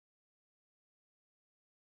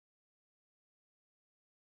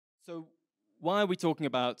So why are we talking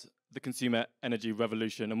about the consumer energy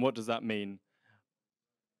revolution, and what does that mean?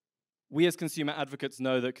 We as consumer advocates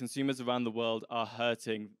know that consumers around the world are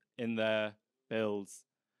hurting in their bills.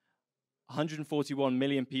 141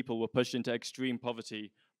 million people were pushed into extreme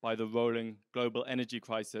poverty by the rolling global energy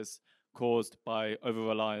crisis caused by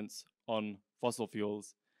over-reliance on fossil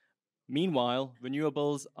fuels. Meanwhile,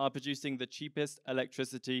 renewables are producing the cheapest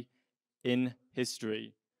electricity in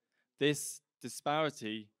history. This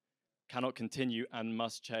disparity cannot continue and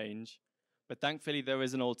must change. But thankfully, there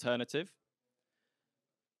is an alternative.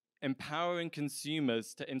 Empowering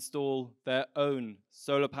consumers to install their own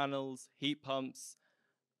solar panels, heat pumps,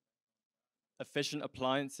 efficient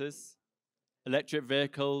appliances, electric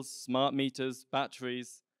vehicles, smart meters,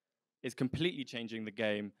 batteries is completely changing the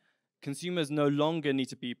game. Consumers no longer need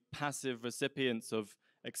to be passive recipients of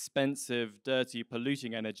expensive, dirty,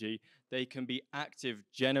 polluting energy. They can be active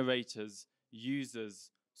generators,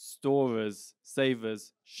 users, storers,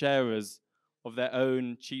 savers, sharers of their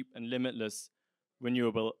own cheap and limitless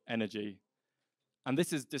renewable energy. And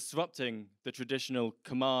this is disrupting the traditional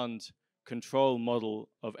command control model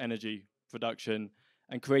of energy production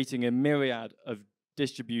and creating a myriad of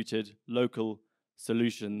distributed local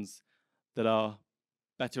solutions that are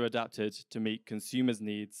better adapted to meet consumers'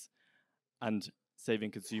 needs and saving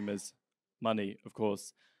consumers money, of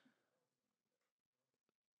course.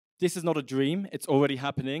 This is not a dream, it's already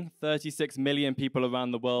happening. 36 million people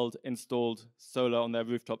around the world installed solar on their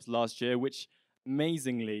rooftops last year, which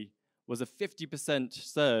amazingly was a 50%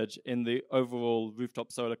 surge in the overall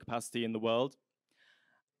rooftop solar capacity in the world.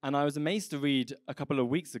 And I was amazed to read a couple of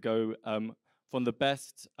weeks ago from the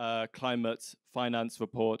best climate finance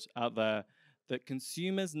report out there that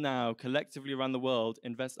consumers now collectively around the world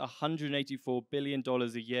invest $184 billion a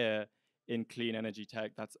year in clean energy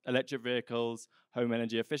tech. That's electric vehicles, home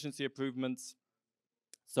energy efficiency improvements,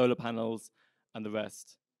 solar panels, and the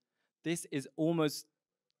rest. This is almost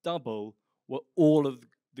double what all of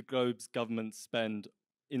the globe's governments spend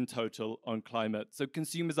in total on climate. So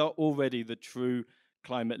consumers are already the true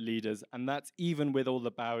climate leaders, and that's even with all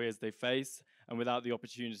the barriers they face and without the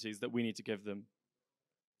opportunities that we need to give them.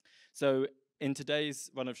 So in today's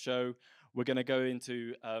run of show, we're going to go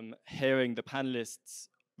into hearing the panelists'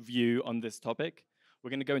 view on this topic. We're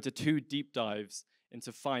going to go into two deep dives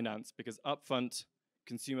into finance, because upfront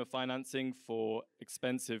consumer financing for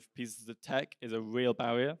expensive pieces of tech is a real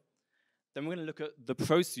barrier. Then we're going to look at the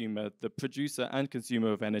prosumer, the producer and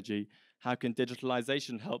consumer of energy. How can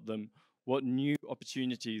digitalization help them? What new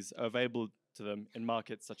opportunities are available to them in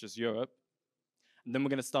markets such as Europe? And then we're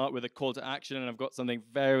going to start with a call to action, and I've got something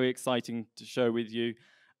very exciting to share with you.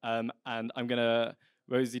 And I'm going to,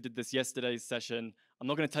 Rosie did this yesterday's session. I'm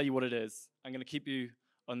not going to tell you what it is. I'm going to keep you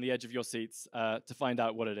on the edge of your seats to find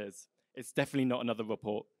out what it is. It's definitely not another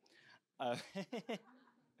report.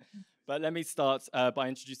 But let me start by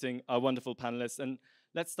introducing our wonderful panelists. And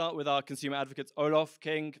let's start with our consumer advocates. Olof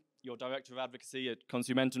King, your Director of Advocacy at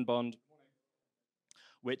Konsumentenbond,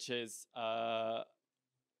 which is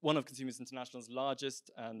one of Consumers International's largest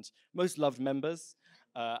and most loved members.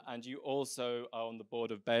 And you also are on the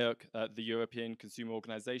board of BEUC, the European Consumer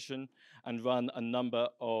Organization, and run a number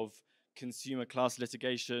of consumer class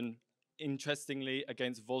litigation, interestingly,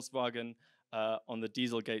 against Volkswagen on the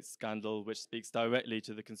Dieselgate scandal, which speaks directly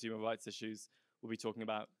to the consumer rights issues we'll be talking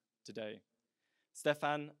about today.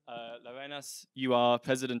 Stefan Larenas, you are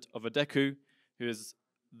president of ADECU, who is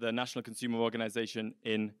the national consumer organization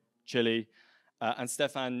in Chile. And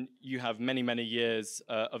Stefan, you have many, many years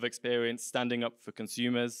of experience standing up for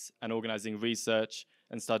consumers and organizing research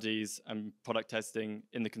and studies and product testing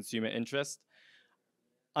in the consumer interest.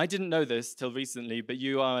 I didn't know this till recently, but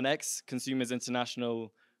you are an ex-Consumers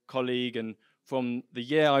International colleague, and from the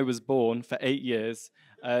year I was born, for 8 years,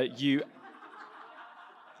 you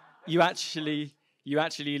actually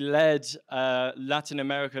led Latin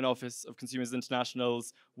American Office of Consumers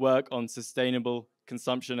International's work on sustainable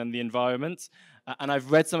consumption and the environment. And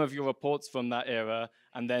I've read some of your reports from that era,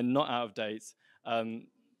 and they're not out of date.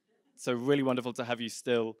 So really wonderful to have you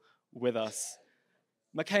still with us.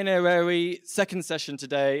 Makena Herreri, second session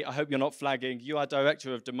today. I hope you're not flagging. You are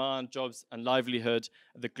Director of Demand, Jobs and Livelihood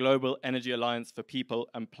at the Global Energy Alliance for People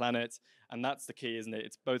and Planet. And that's the key, isn't it?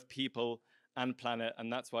 It's both people and planet,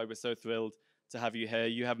 and that's why we're so thrilled to have you here.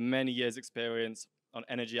 You have many years' experience on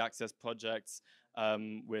energy access projects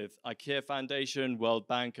with IKEA Foundation, World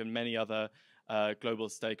Bank, and many other global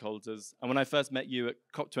stakeholders. And when I first met you at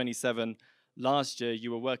COP27 last year,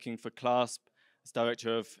 you were working for CLASP as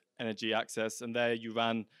Director of Energy Access, and there you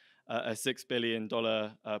ran a $6 billion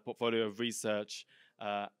portfolio of research,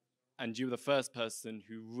 and you were the first person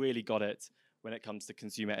who really got it when it comes to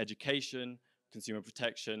consumer education, consumer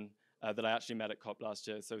protection, that I actually met at COP last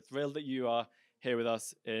year. So thrilled that you are here with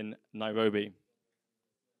us in Nairobi.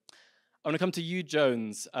 I want to come to you,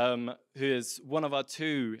 Jones, who is one of our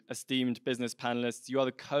two esteemed business panelists. You are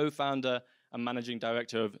the co-founder and managing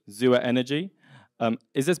director of Zua Energy.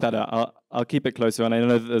 Is this better? I'll keep it closer, and I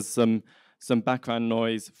know that there's some background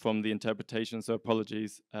noise from the interpretation, so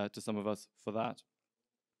apologies to some of us for that.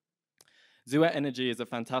 Zua Energy is a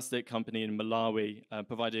fantastic company in Malawi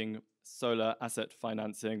providing solar asset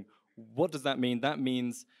financing. What does that mean? That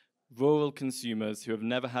means rural consumers who have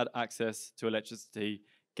never had access to electricity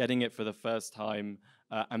getting it for the first time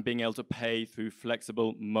and being able to pay through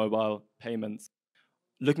flexible mobile payments.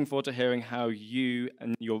 Looking forward to hearing how you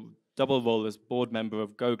and your double role as board member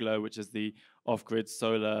of GoGlow, which is the off-grid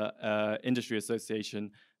solar industry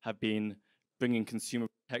association, have been bringing consumer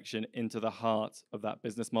protection into the heart of that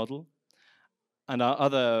business model. And our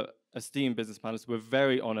other esteemed business panelists, we're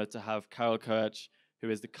very honored to have Carol Koech, who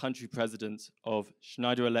is the country president of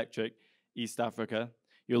Schneider Electric East Africa.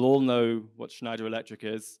 You'll all know what Schneider Electric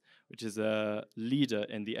is, which is a leader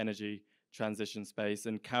in the energy transition space.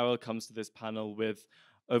 And Carol comes to this panel with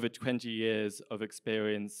over 20 years of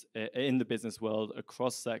experience in the business world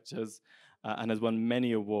across sectors and has won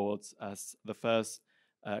many awards as the first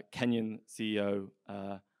Kenyan CEO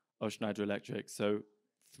of Schneider Electric. So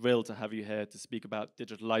thrilled to have you here to speak about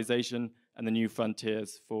digitalization and the new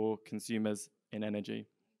frontiers for consumers in energy.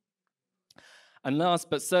 And last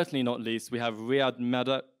but certainly not least, we have Riyad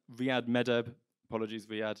Medeb, apologies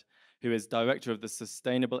Riyad, who is director of the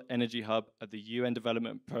Sustainable Energy Hub at the UN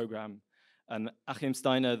Development Programme. And Achim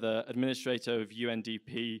Steiner, the administrator of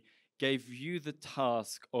UNDP, gave you the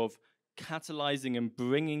task of catalyzing and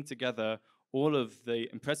bringing together all of the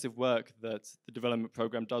impressive work that the development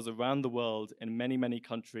program does around the world in many, many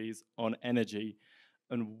countries on energy.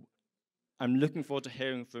 And I'm looking forward to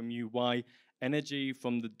hearing from you why energy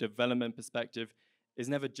from the development perspective is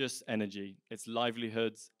never just energy. It's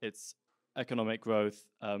livelihoods, it's economic growth,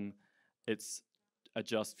 it's a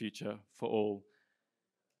just future for all.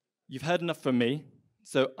 You've heard enough from me,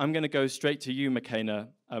 so I'm going to go straight to you, Makena,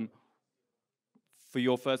 for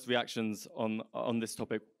your first reactions on this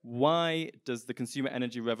topic. Why does the consumer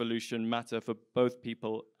energy revolution matter for both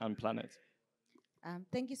people and planet?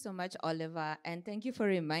 Thank you so much, Oliver, and thank you for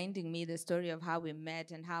reminding me the story of how we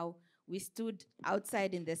met and how we stood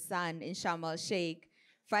outside in the sun in Sharm el-Sheikh,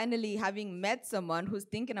 finally having met someone who's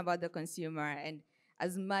thinking about the consumer, and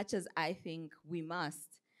as much as I think we must.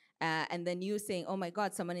 And then you saying, oh my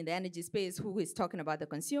God, someone in the energy space who is talking about the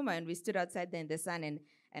consumer, and we stood outside there in the sun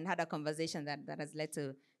and had a conversation that has led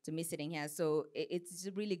to me sitting here. So it's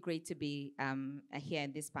really great to be here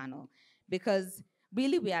in this panel, because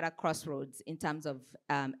really we are at a crossroads in terms of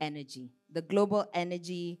energy. The global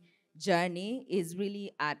energy journey is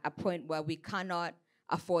really at a point where we cannot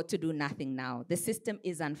afford to do nothing now. The system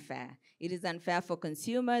is unfair. It is unfair for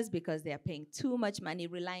consumers because they are paying too much money,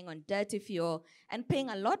 relying on dirty fuel, and paying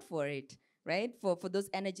a lot for it, right? For those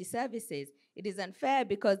energy services. It is unfair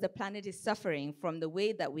because the planet is suffering from the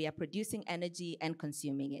way that we are producing energy and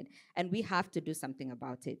consuming it, and we have to do something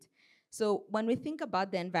about it. So when we think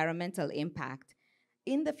about the environmental impact,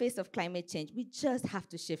 in the face of climate change, we just have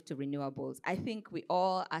to shift to renewables. I think we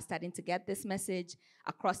all are starting to get this message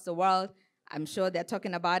across the world. I'm sure they're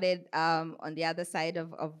talking about it on the other side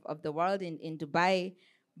of the world in Dubai.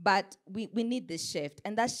 But we need this shift.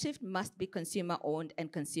 And that shift must be consumer-owned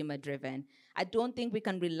and consumer-driven. I don't think we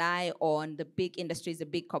can rely on the big industries, the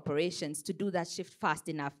big corporations to do that shift fast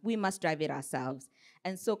enough. We must drive it ourselves.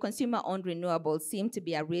 And so consumer-owned renewables seem to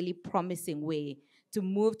be a really promising way to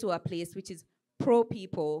move to a place which is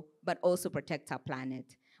pro-people, but also protect our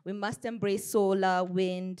planet. We must embrace solar,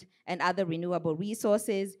 wind, and other renewable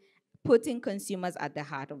resources, putting consumers at the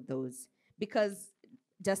heart of those. Because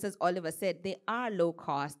just as Oliver said, they are low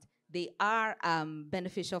cost, they are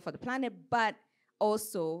beneficial for the planet, but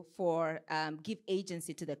also for give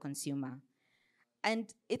agency to the consumer.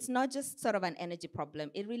 And it's not just sort of an energy problem,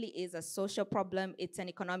 it really is a social problem, it's an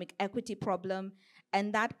economic equity problem,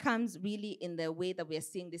 and that comes really in the way that we are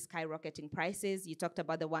seeing these skyrocketing prices. You talked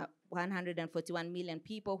about the 141 million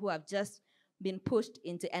people who have just been pushed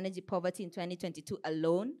into energy poverty in 2022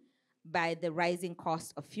 alone by the rising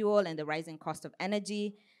cost of fuel and the rising cost of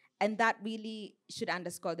energy. And that really should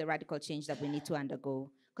underscore the radical change that we need to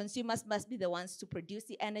undergo. Consumers must be the ones to produce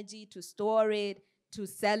the energy, to store it, to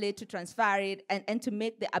sell it, to transfer it, and to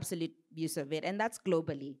make the absolute use of it. And that's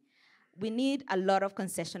globally. We need a lot of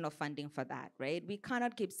concessional funding for that, right? We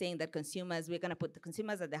cannot keep saying that consumers, we're gonna put the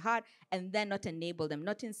consumers at the heart and then not enable them,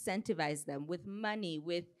 not incentivize them with money,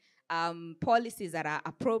 with policies that are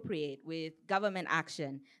appropriate, with government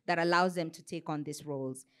action that allows them to take on these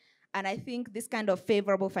roles. And I think this kind of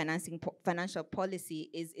favorable financial policy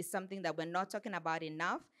is something that we're not talking about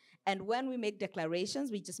enough. And when we make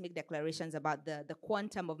declarations, we just make declarations about the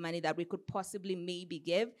quantum of money that we could possibly maybe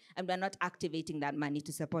give, and we're not activating that money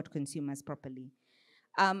to support consumers properly.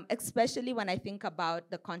 Especially when I think about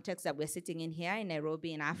the context that we're sitting in here in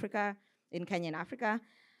Nairobi, in Africa, in Kenya, in Africa,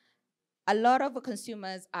 a lot of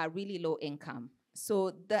consumers are really low income.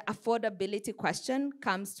 So the affordability question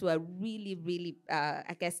comes to a really, really,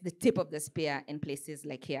 I guess, the tip of the spear in places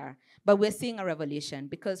like here. But we're seeing a revolution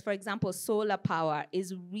because, for example, solar power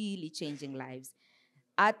is really changing lives.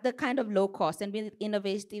 At the kind of low cost and with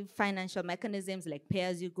innovative financial mechanisms like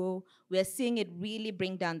pay-as-you-go, we're seeing it really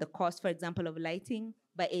bring down the cost, for example, of lighting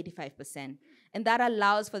by 85%. And that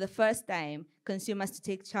allows, for the first time, consumers to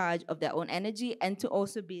take charge of their own energy and to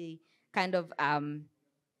also be kind of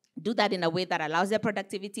do that in a way that allows their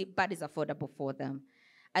productivity but is affordable for them.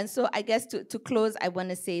 And so I guess to close, I want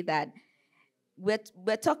to say that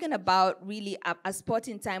we're talking about really a spot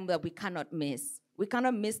in time that we cannot miss. We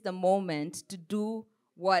cannot miss the moment to do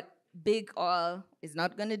what big oil is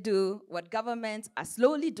not going to do, what governments are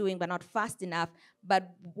slowly doing but not fast enough,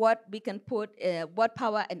 but what we can put, what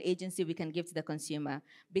power and agency we can give to the consumer.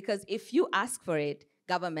 Because if you ask for it,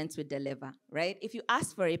 governments will deliver, right? If you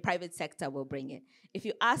ask for it, private sector will bring it. If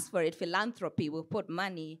you ask for it, philanthropy will put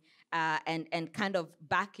money and kind of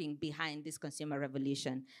backing behind this consumer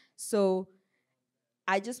revolution. So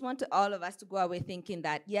I just want all of us to go away thinking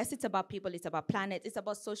that, yes, it's about people, it's about planet, it's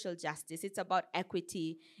about social justice, it's about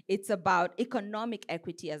equity, it's about economic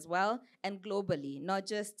equity as well, and globally, not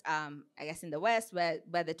just, I guess, in the West,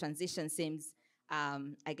 where the transition seems,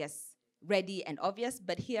 I guess, ready and obvious,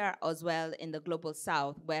 but here as well in the global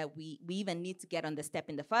South, where we even need to get on the step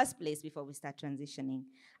in the first place before we start transitioning.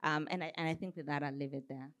 And I think with that, I'll leave it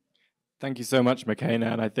there. Thank you so much,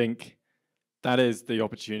 Makena, and I think that is the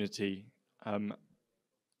opportunity.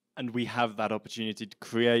 And we have that opportunity to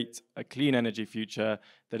create a clean energy future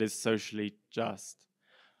that is socially just.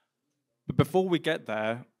 But before we get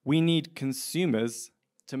there, we need consumers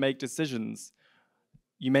to make decisions.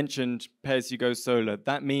 You mentioned pay-as-you-go solar.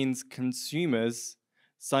 That means consumers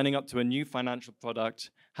signing up to a new financial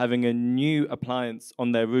product, having a new appliance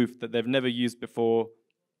on their roof that they've never used before,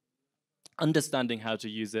 understanding how to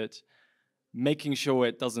use it, making sure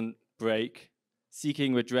it doesn't break,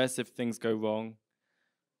 seeking redress if things go wrong.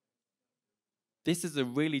 This is a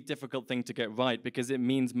really difficult thing to get right because it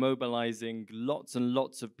means mobilizing lots and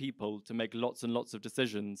lots of people to make lots and lots of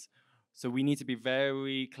decisions. So we need to be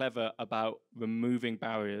very clever about removing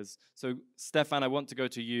barriers. So Stefan, I want to go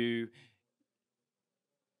to you.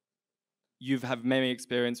 You've had many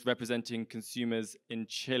experience representing consumers in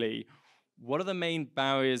Chile. What are the main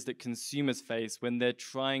barriers that consumers face when they're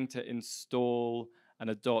trying to install and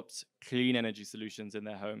adopt clean energy solutions in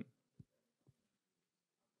their home?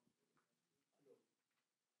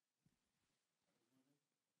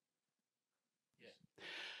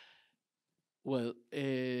 Well,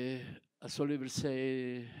 as Oliver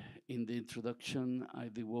said in the introduction, I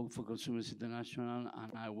do work for Consumers International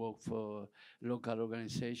and I work for local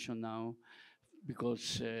organization now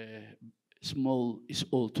because small is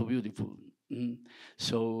all too beautiful.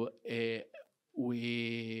 So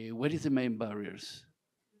what is the main barriers?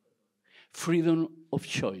 Freedom of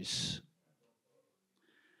choice.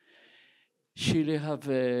 Chile have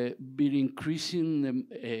been increasing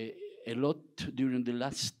a lot during the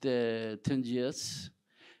last 10 years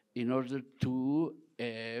in order to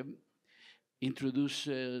introduce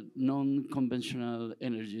non-conventional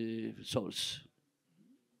energy source.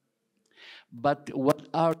 But what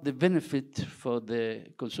are the benefits for the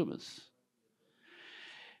consumers?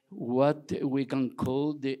 What we can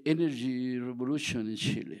call the energy revolution in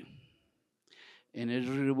Chile. Energy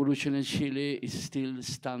revolution in Chile is still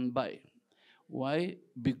standby. Why?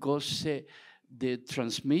 Because the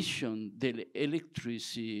transmission, the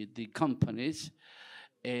electricity, the companies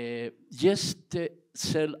just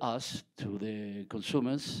sell us to the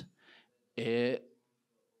consumers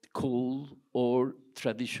coal or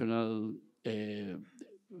traditional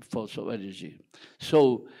fossil energy.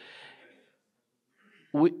 So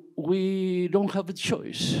we don't have a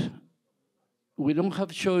choice. We don't have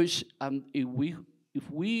a choice, and if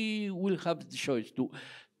we will have the choice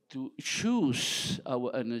to choose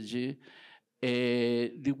our energy,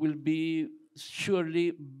 they will be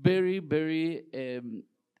surely very, very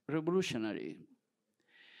revolutionary.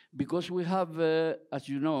 Because we have, as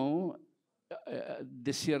you know,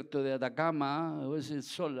 Desierto de Atacama, which is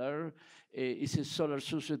solar, is a solar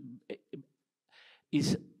source,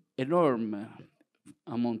 is enormous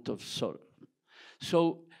amount of solar.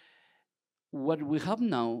 So what we have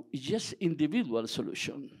now is just individual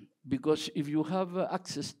solution, because if you have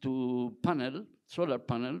access to solar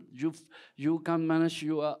panel, you can manage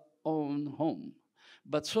your own home.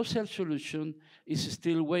 But social solution is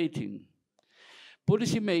still waiting.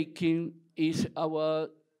 Policy making is our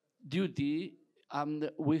duty,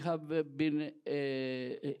 and we have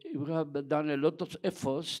done a lot of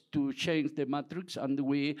efforts to change the matrix, and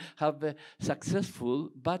we have successful,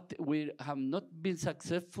 but we have not been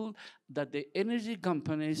successful that the energy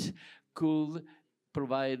companies could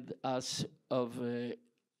provide us of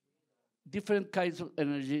different kinds of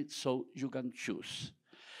energy, so you can choose.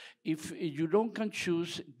 If you don't can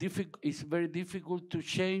choose, it's very difficult to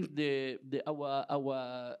change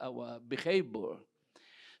our behavior.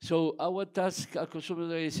 So our task at consumer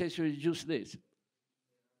organization is just this: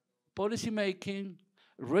 policy making,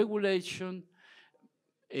 regulation,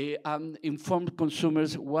 and inform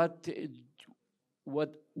consumers what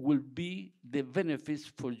will be the benefits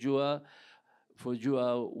for your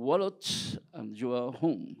wallets and your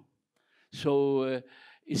home. So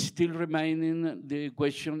it's still remaining the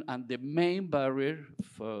question, and the main barrier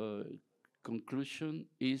for conclusion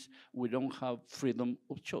is we don't have freedom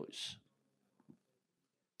of choice.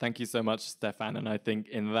 Thank you so much, Stefan. And I think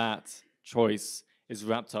in that, choice is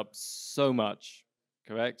wrapped up so much,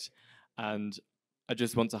 correct? And I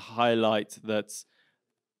just want to highlight that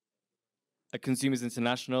at Consumers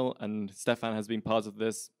International, and Stefan has been part of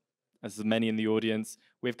this, as many in the audience,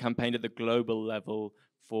 we've campaigned at the global level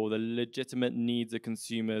for the legitimate needs of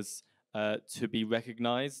consumers to be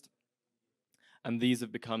recognized. And these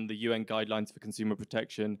have become the UN guidelines for consumer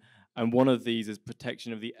protection. And one of these is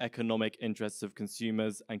protection of the economic interests of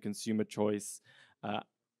consumers and consumer choice.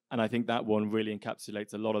 And I think that one really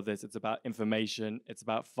encapsulates a lot of this. It's about information, it's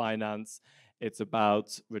about finance, it's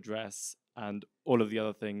about redress, and all of the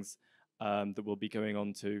other things that we'll be going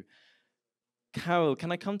on to. Carol,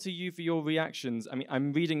 can I come to you for your reactions? I mean,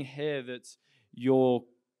 I'm reading here that your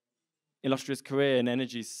illustrious career in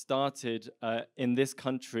energy started in this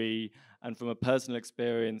country and from a personal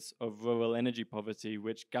experience of rural energy poverty,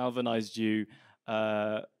 which galvanized you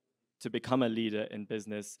to become a leader in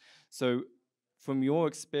business. So from your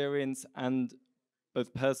experience, and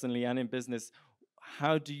both personally and in business,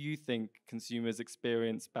 how do you think consumers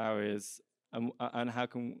experience barriers, and how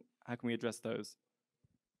can we address those?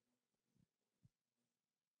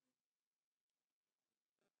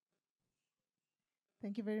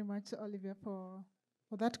 Thank you very much, Olivia, for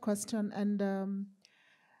that question. And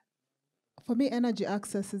for me, energy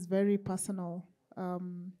access is very personal.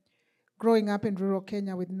 Growing up in rural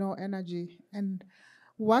Kenya with no energy and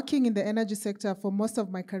working in the energy sector for most of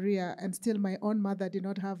my career, and still my own mother did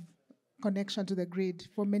not have connection to the grid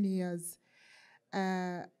for many years,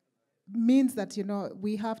 means that, you know,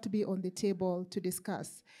 we have to be on the table to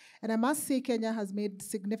discuss. And I must say Kenya has made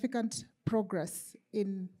significant progress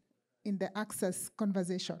in the access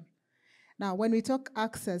conversation. Now, when we talk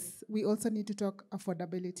access, we also need to talk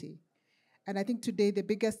affordability. And I think today the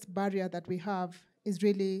biggest barrier that we have is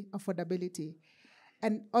really affordability.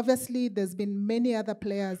 And obviously, there's been many other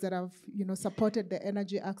players that have, you know, supported the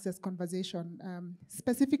energy access conversation.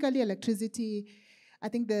 Specifically, electricity. I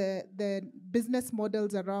think the business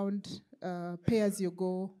models around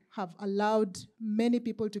pay-as-you-go have allowed many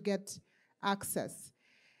people to get access.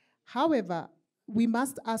 However, we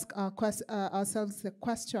must ask ourselves the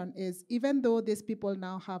question is, even though these people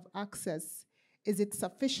now have access, is it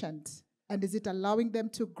sufficient? And is it allowing them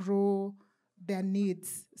to grow their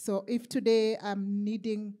needs? So if today I'm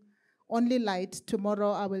needing only light,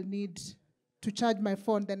 tomorrow I will need to charge my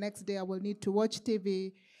phone, the next day I will need to watch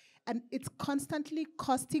TV. And it's constantly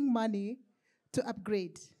costing money to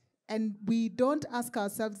upgrade. And we don't ask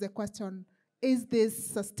ourselves the question, is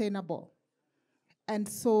this sustainable? And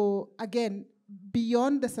so again,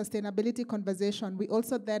 beyond the sustainability conversation, we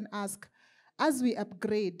also then ask, as we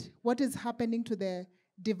upgrade, what is happening to the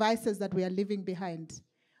devices that we are leaving behind?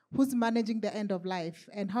 Who's managing the end of life,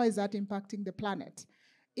 and how is that impacting the planet?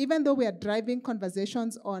 Even though we are driving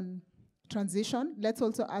conversations on transition, let's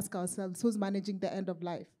also ask ourselves, who's managing the end of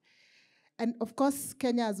life? And of course,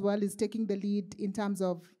 Kenya as well is taking the lead in terms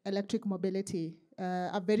of electric mobility,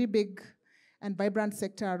 a very big and vibrant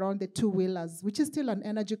sector around the two-wheelers, which is still an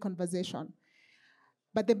energy conversation.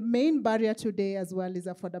 But the main barrier today as well is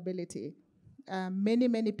affordability.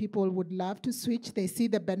 Many people would love to switch. They see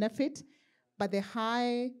the benefit, but the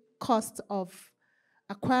high cost of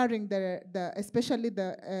acquiring especially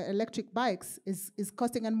the electric bikes is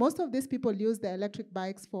costing. And most of these people use the electric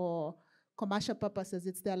bikes for commercial purposes.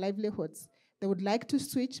 It's their livelihoods. They would like to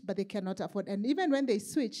switch, but they cannot afford. And even when they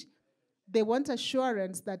switch, they want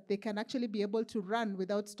assurance that they can actually be able to run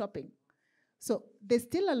without stopping. So there's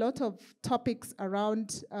still a lot of topics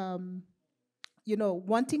around,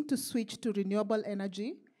 wanting to switch to renewable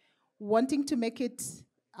energy, wanting to make it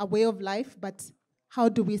a way of life, but how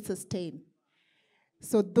do we sustain?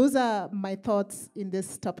 So those are my thoughts in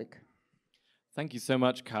this topic. Thank you so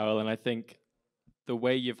much, Carol. And I think the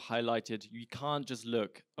way you've highlighted, you can't just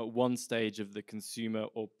look at one stage of the consumer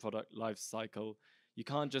or product life cycle. You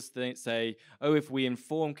can't just say, oh, if we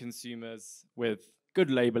inform consumers with good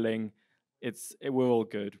labeling, we're all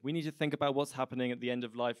good. We need to think about what's happening at the end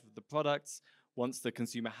of life of the products, once the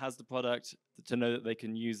consumer has the product, to know that they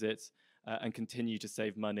can use it and continue to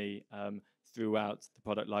save money throughout the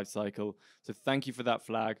product life cycle. So thank you for that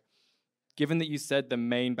flag. Given that you said the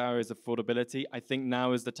main barrier is affordability, I think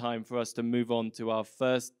now is the time for us to move on to our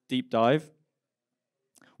first deep dive,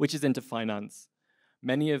 which is into finance.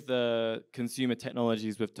 Many of the consumer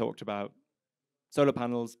technologies we've talked about, solar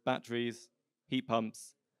panels, batteries, heat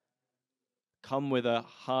pumps, come with a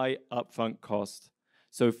high upfront cost.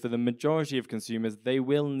 So for the majority of consumers, they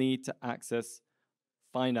will need to access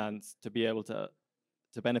finance to be able to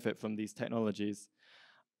benefit from these technologies.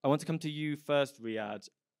 I want to come to you first, Riyadh.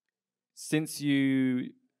 Since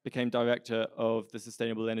you became director of the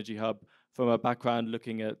Sustainable Energy Hub, from a background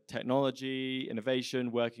looking at technology,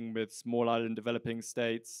 innovation, working with small island developing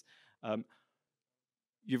states,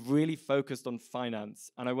 you've really focused on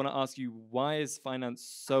finance. And I want to ask you, why is finance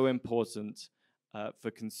so important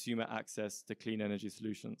for consumer access to clean energy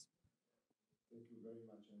solutions? Thank you very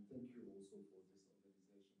much, and thank you also for this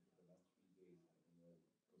organization for the last 3 days,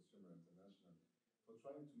 Consumer International, for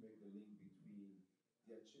trying to make the link between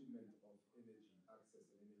the achievement of energy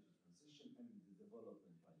access and energy transition and the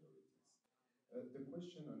development priorities. The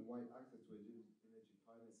question on why access to energy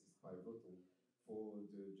finance is pivotal for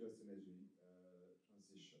the just energy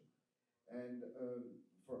transition. And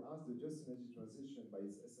for us, the just energy transition by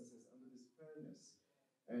its essence is under this fairness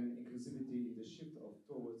and inclusivity in the shift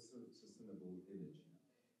towards sustainable energy.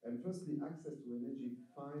 And firstly, access to energy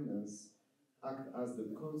finance act as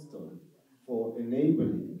the cornerstone for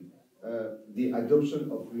enabling the adoption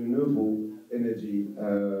of renewable energy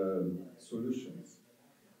solutions.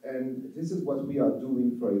 And this is what we are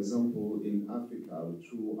doing, for example, in Africa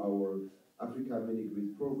through our Africa Mini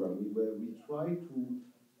Grid program, where we try to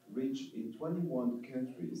reach in 21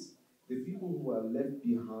 countries the people who are left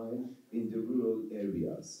behind in the rural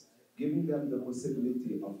areas, giving them the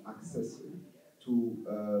possibility of accessing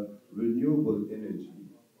to renewable energy,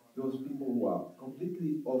 those people who are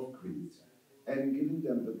completely off-grid, and giving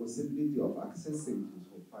them the possibility of accessing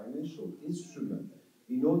to financial instrument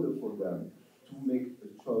in order for them to make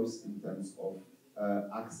a choice in terms of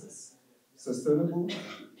access. Sustainable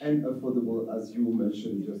and affordable, as you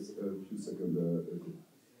mentioned just a few seconds ago.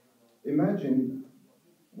 Imagine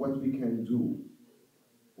what we can do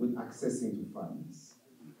with accessing to finance.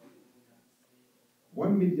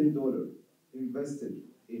 $1 million invested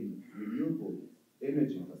in renewable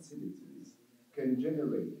energy facilities can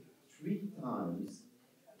generate 3 times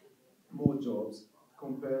more jobs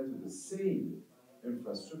compared to the same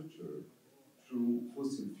infrastructure through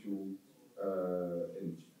fossil fuel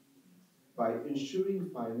energy. By ensuring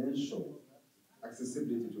financial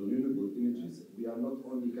accessibility to renewable energies, we are not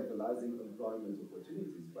only catalyzing employment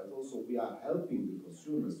opportunities, but also we are helping the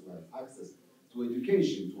consumers to have access to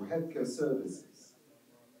education, to healthcare services.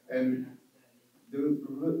 And the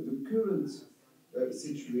current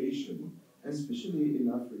situation, especially in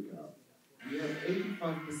Africa, we have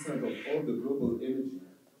 85% of all the global energy,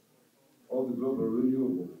 all the global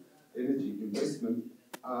renewable energy investment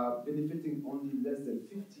are benefiting only less than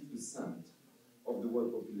 50% of the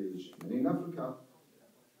world population. And in Africa,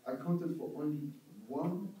 accounted for only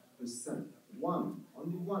 1%,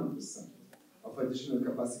 only 1% of additional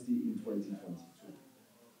capacity in 2022.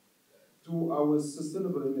 To our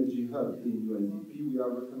Sustainable Energy Hub in UNDP, we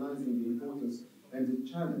are recognizing the importance and the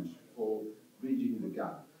challenge for bridging the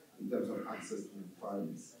gap in terms of access to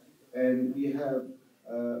finance. And we have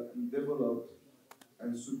developed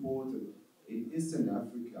and supported in Eastern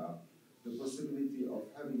Africa the possibility of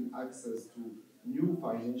having access to new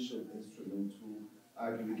financial instruments, to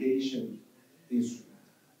aggregation instruments.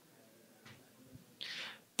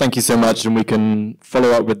 Thank you so much, and we can follow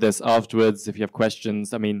up with this afterwards if you have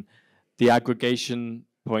questions. I mean, the aggregation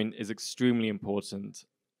point is extremely important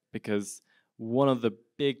because one of the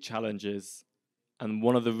big challenges and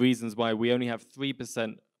one of the reasons why we only have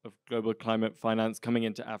 3% of global climate finance coming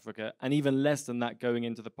into Africa, and even less than that going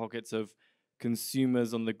into the pockets of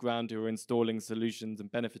consumers on the ground who are installing solutions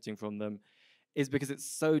and benefiting from them, is because it's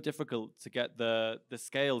so difficult to get the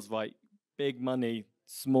scales right. Big money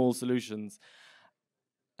small solutions.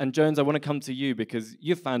 And Jones, I want to come to you because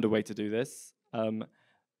you've found a way to do this.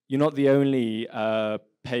 You're not the only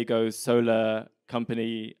PayGo solar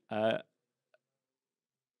company, but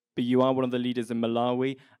you are one of the leaders in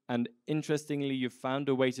Malawi. And interestingly, you've found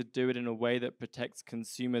a way to do it in a way that protects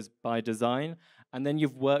consumers by design. And then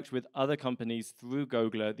you've worked with other companies through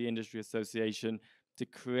GOGLA, the industry association, to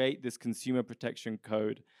create this consumer protection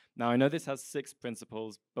code. Now, I know this has 6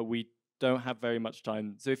 principles, but we don't have very much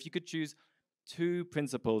time. So if you could choose 2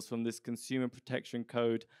 principles from this consumer protection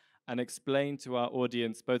code and explain to our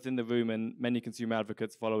audience, both in the room and many consumer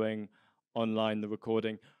advocates following online the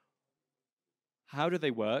recording, how do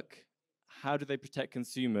they work? How do they protect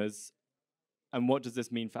consumers? And what does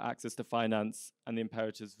this mean for access to finance and the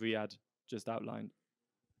imperatives Riyadh just outlined?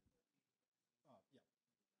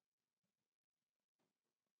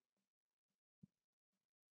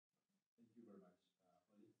 Thank you very much,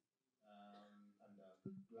 Oli.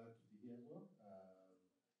 And glad to be here as well.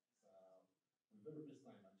 It's a very first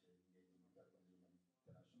time actually engaging with Consumer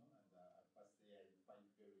International, and I must say I find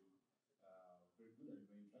it very good and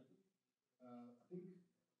very interesting. I think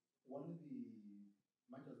one of the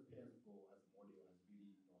much as payers go as a model has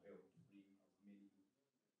really helped bring as many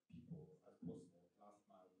people as possible, last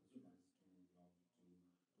mile consumers to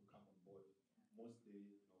come on board.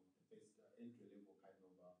 Mostly, the first entry level kind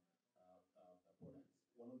of products.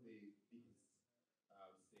 One of the biggest,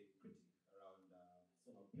 I would say, critic around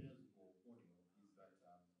solar pairs go model is that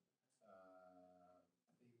I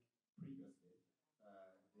think previously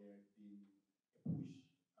there had been a push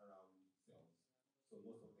around sales. So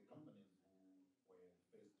most of the companies who were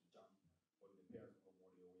first to jump on the pairs go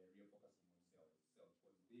model were really focusing on sales because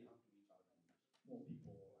they have to reach out to more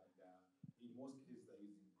people, and in most cases they're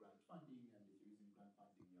using grant funding, and if you're using grant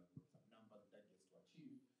funding you have some numbers targets to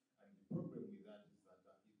achieve, and the problem with that is that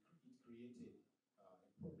it created a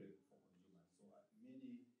problem for consumers. So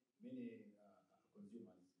many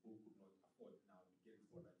consumers who could not afford now to get these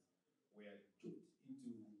products were duped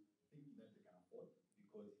into thinking that they can afford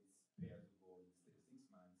because it's pay as you go, it's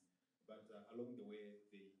 36 months, but along the way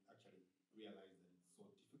they actually realized that it's so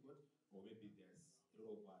difficult, or maybe there's a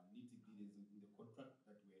lot of nitty-gritties in the contract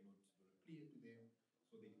that were not very clear to them,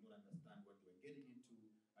 so they did not understand what they were getting into.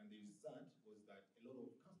 And the result was that a lot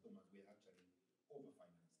of customers were actually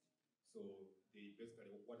overfinanced. So they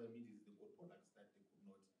basically, what I mean is they got products that they could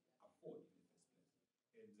not afford in the first place.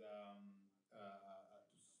 And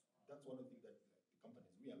that's one of the things that the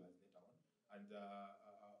companies realized later on. And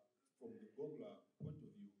from the GOGLA point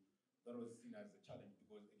of view, that was seen as a challenge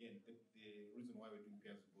because, again, the reason why we're doing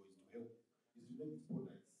pay as you go is to help, is to make these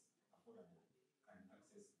products affordable and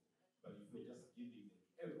accessible. But if we're just giving it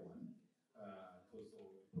to everyone, it's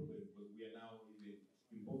also a problem because we are now even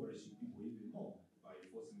impoverishing people even more by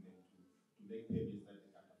forcing them to make payments that they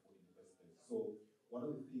can't afford in the first place. So one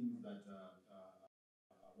of the things that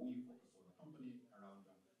we focus on the company around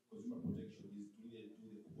consumer protection is to really do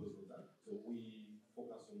the opposite of that. So we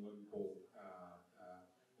focus on what we call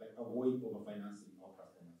like avoid overfinancing our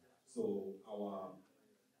customers. So our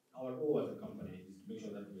goal as a company is to make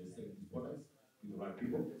sure that we are selling these products to the right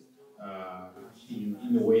people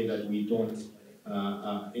in a way that we don't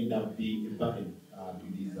end up being a burden to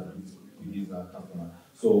these customers.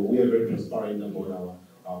 So we are very transparent about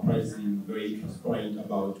our pricing, very transparent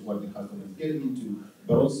about what the customer is getting into,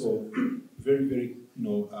 but also very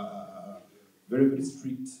very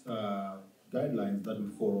strict guidelines that we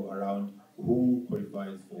follow around who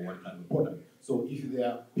qualifies for what kind of product. So if there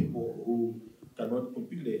are people who cannot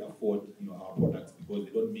completely afford our products because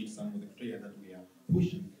they don't meet some of the criteria that we are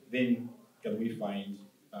pushing, then can we find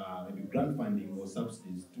maybe grant funding or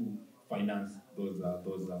subsidies to finance those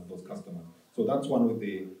customers? So that's one of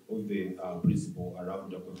the principle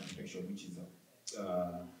around the protection, which is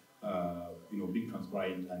being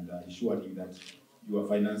transparent and ensuring that you are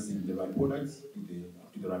financing the right products to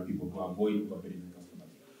the right people to avoid overburdening customers.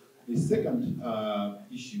 The second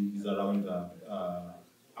issue is around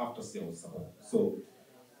after sales support. So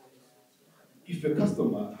if a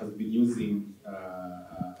customer has been using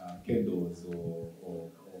candles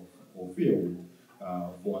or firewood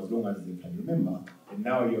for as long as they can remember, and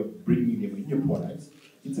now you're bringing them a new product,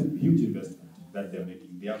 it's a huge investment that they're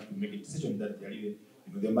making. They have to make a decision that they're even,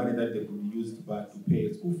 the money that they could use to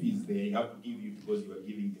pay school fees, they have to give you because you are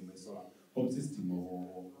giving them a solar home system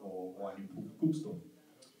or an improved cook stove.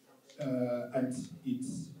 And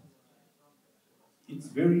it's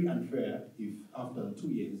very unfair if after 2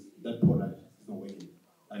 years that product is not working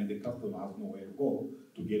and the customer has nowhere to go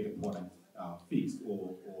to get the product fixed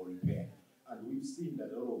or repaired. And we've seen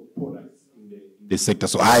that a lot of products in the the sector.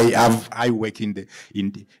 So I work in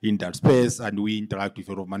that space, and we interact with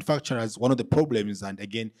a lot of manufacturers. One of the problems, and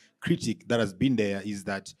again, critique that has been there, is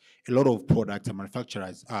that a lot of products and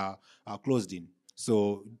manufacturers are closed in.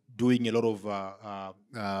 So doing a lot of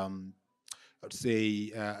I'd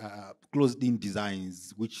say closed-in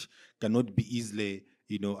designs, which cannot be easily,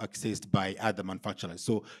 accessed by other manufacturers.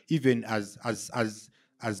 So even as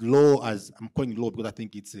low as, I'm calling it low because I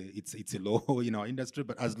think it's a law in our industry,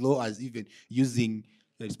 but as low as even using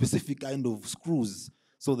a specific kind of screws,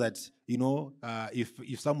 so that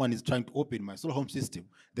if someone is trying to open my solar home system,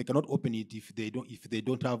 they cannot open it if they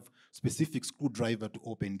don't have specific screwdriver to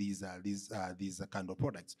open these kind of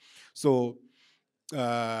products. So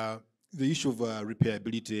the issue of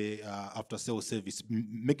repairability after sales service,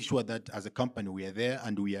 making sure that as a company we are there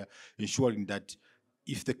and we are ensuring that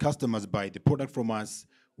if the customers buy the product from us,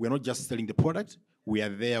 we're not just selling the product, we are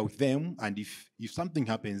there with them, and if something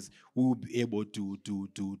happens, we will be able to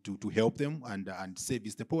help them and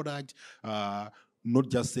service the product. Not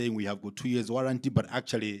just saying we have got 2 years warranty, but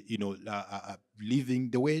actually, living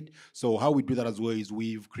the word. So how we do that as well is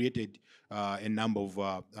we've created a number of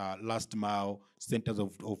last mile centers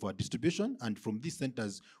of distribution, and from these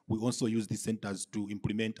centers, we also use these centers to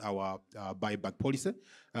implement our buyback policy.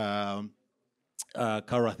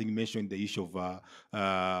 Carol, I think, mentioned the issue of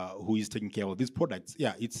who is taking care of these products.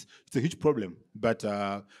 Yeah, it's a huge problem, but there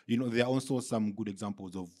are also some good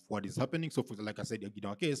examples of what is happening. So, like I said, in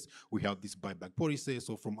our case, we have this buyback policy.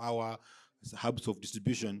 So, from our hubs of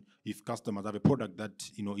distribution, if customers have a product that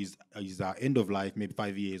is end of life, maybe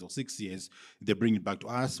 5 years or 6 years, they bring it back to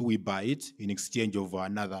us. We buy it in exchange of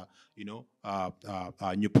another,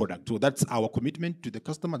 new product. So that's our commitment to the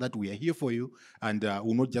customer, that we are here for you, and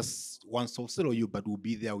we'll not just one source sell you, but we'll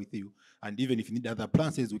be there with you. And even if you need other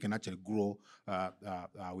appliances, we can actually grow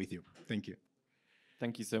with you. Thank you.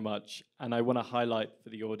 Thank you so much. And I want to highlight for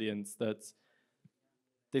the audience that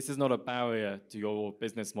this is not a barrier to your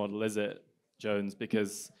business model, is it, Jones?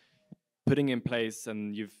 Because putting in place,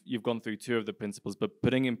 and you've gone through 2 of the principles, but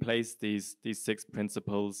putting in place these 6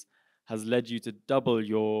 principles has led you to double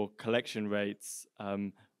your collection rates,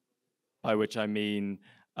 by which I mean,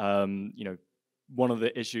 one of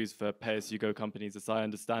the issues for pay-as-you-go companies, as I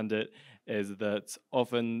understand it, is that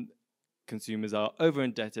often consumers are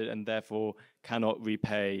over-indebted and therefore cannot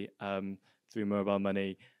repay through mobile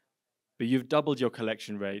money. But you've doubled your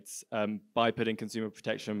collection rates by putting consumer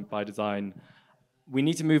protection by design. We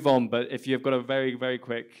need to move on, but if you've got a very, very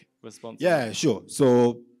quick response. Yeah, sure.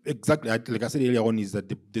 So exactly, like I said earlier on, is that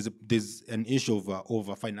there's an issue of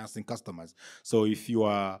over financing customers. So if you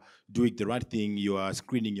are doing the right thing, you are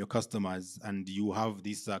screening your customers, and you have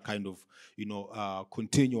this kind of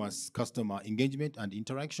continuous customer engagement and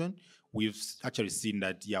interaction, we've actually seen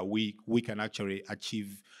that we can actually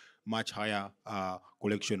achieve much higher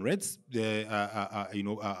collection rates,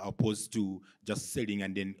 opposed to just selling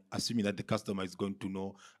and then assuming that the customer is going to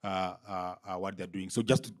know what they're doing. So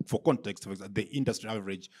just for context, for example, the industry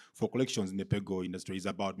average for collections in the pay-go industry is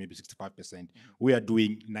about maybe 65%. We are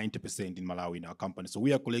doing 90% in Malawi in our company. So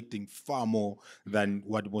we are collecting far more than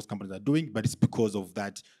what most companies are doing, but it's because of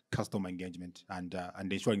that customer engagement and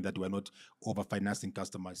ensuring that we're not over-financing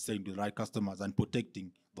customers, selling to the right customers and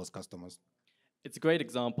protecting those customers. It's a great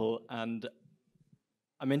example, and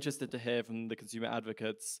I'm interested to hear from the consumer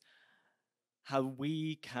advocates how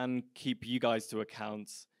we can keep you guys to account.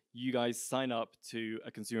 You guys sign up to a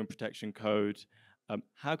consumer protection code.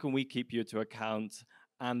 How can we keep you to account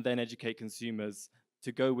and then educate consumers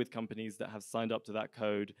to go with companies that have signed up to that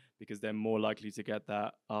code, because they're more likely to get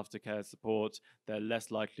that aftercare support, they're less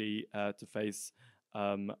likely to face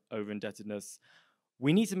over-indebtedness.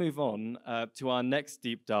 We need to move on to our next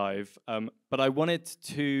deep dive, but I wanted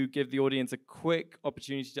to give the audience a quick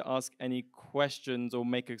opportunity to ask any questions or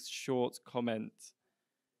make a short comment.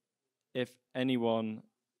 If anyone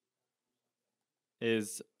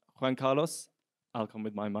is Juan Carlos, I'll come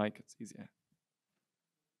with my mic, it's easier.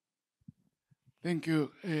 Thank you.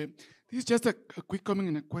 This is just a quick comment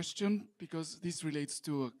and a question, because this relates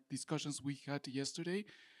to discussions we had yesterday.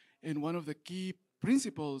 And one of the key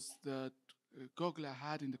principles that GOGLA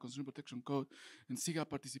had in the Consumer Protection Code, and SIGA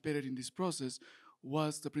participated in this process,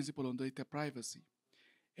 was the principle on data privacy.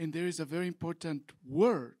 And there is a very important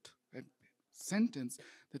word, a sentence,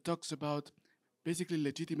 that talks about basically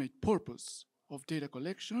legitimate purpose of data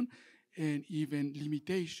collection and even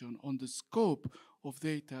limitation on the scope of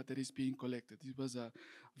data that is being collected. It was a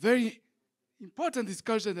very important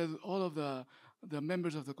discussion that all of the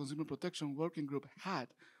members of the Consumer Protection Working Group had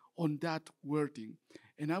on that wording.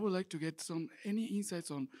 And I would like to get any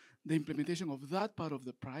insights on the implementation of that part of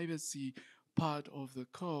the privacy part of the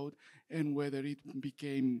code, and whether it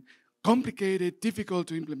became complicated, difficult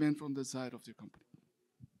to implement from the side of the company.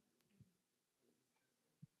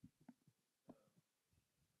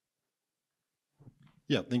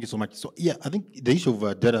 Yeah, thank you so much. So yeah, I think the issue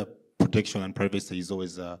of data protection and privacy is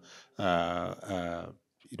always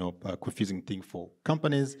confusing thing for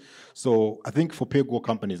companies. So I think for pay-go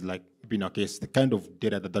companies like in our case, the kind of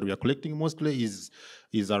data that we are collecting mostly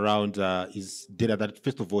is around is data that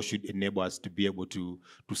first of all should enable us to be able to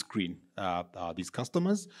screen these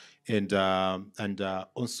customers, and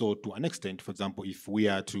also to an extent, for example, if we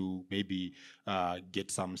are to maybe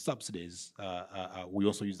get some subsidies, we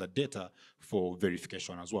also use that data for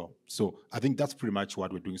verification as well. So I think that's pretty much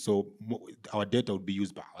what we're doing. So our data would be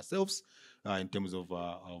used by ourselves in terms of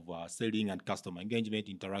selling and customer engagement,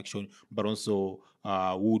 interaction, but also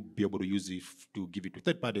would be able to use it to give it to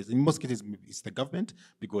third parties. In most cases, it's the government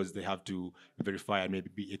because they have to verify and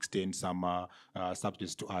maybe extend some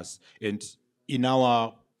subsidies to us. And in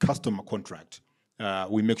our customer contract,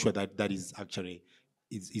 we make sure that that is actually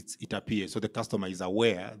it appears. So the customer is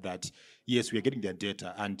aware that, yes, we are getting their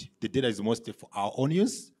data, and the data is mostly for our own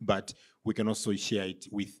use, but we can also share it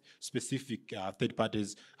with specific third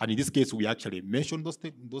parties. And in this case, we actually mention those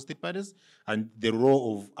third parties. And the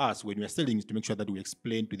role of us when we are selling is to make sure that we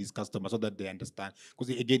explain to these customers so that they understand.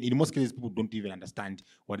 Because again, in most cases, people don't even understand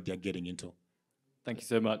what they are getting into. Thank you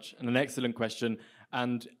so much. And an excellent question.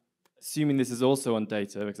 And assuming this is also on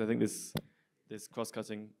data, because I think this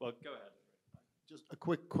cross-cutting, well, go ahead. Just a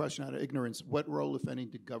quick question out of ignorance. What role, if any,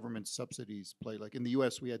 did government subsidies play? Like in the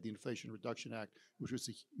US, we had the Inflation Reduction Act, which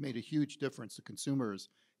made a huge difference to consumers.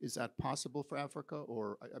 Is that possible for Africa,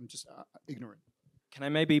 or I'm just ignorant? Can I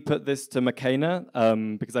maybe put this to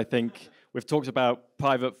Makena? Because I think we've talked about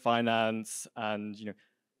private finance and,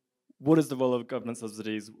 what is the role of government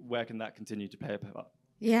subsidies? Where can that continue to play a part?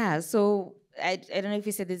 Yeah, so I don't know if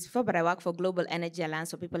you said this before, but I work for Global Energy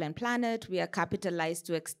Alliance for People and Planet. We are capitalized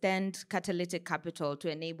to extend catalytic capital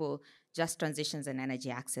to enable just transitions and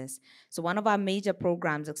energy access. So one of our major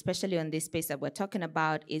programs, especially on this space that we're talking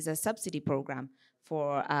about, is a subsidy program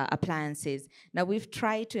for appliances. Now, we've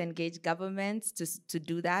tried to engage governments to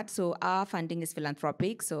do that. So our funding is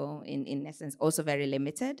philanthropic, so in essence, also very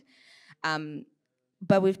limited.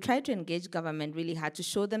 But we've tried to engage government really hard to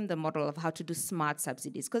show them the model of how to do smart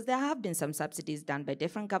subsidies, because there have been some subsidies done by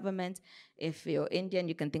different governments. If you're Indian,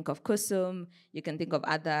 you can think of Kusum, you can think of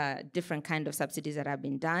other different kind of subsidies that have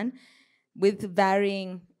been done with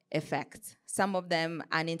varying effects. Some of them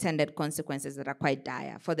unintended consequences that are quite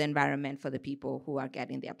dire for the environment, for the people who are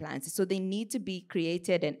getting the appliances. So they need to be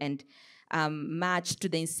created and matched to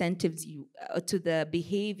the incentives to the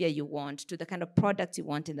behavior you want, to the kind of product you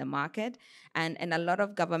want in the market. And a lot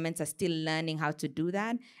of governments are still learning how to do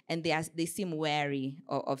that, and they seem wary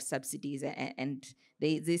of subsidies, and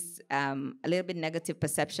this a little bit negative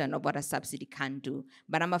perception of what a subsidy can do.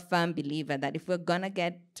 But I'm a firm believer that if we're gonna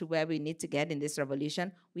get to where we need to get in this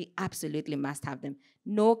revolution, we absolutely must have them.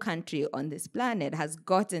 No country on this planet has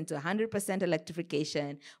gotten to 100%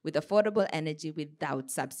 electrification with affordable energy without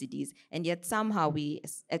subsidies. And yet somehow we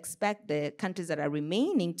expect the countries that are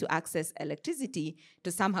remaining to access electricity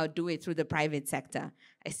to somehow do it through the private sector.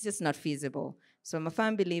 It's just not feasible. So I'm a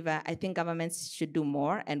firm believer. I think governments should do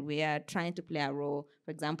more, and we are trying to play a role, for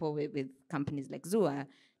example, with companies like ZUA,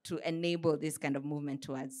 to enable this kind of movement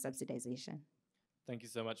towards subsidization. Thank you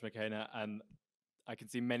so much, Makena. And I can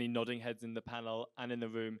see many nodding heads in the panel and in the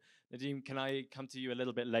room. Nadeem, can I come to you a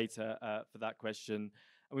little bit later for that question?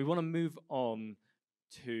 And we want to move on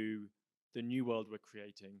to the new world we're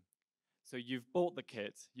creating. So you've bought the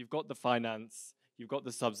kit, you've got the finance, you've got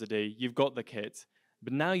the subsidy, you've got the kit,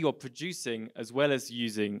 but now you're producing as well as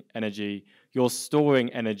using energy, you're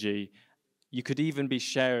storing energy, you could even be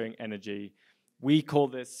sharing energy. We call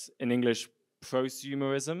this in English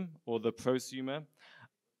prosumerism, or the prosumer.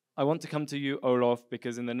 I want to come to you, Olof,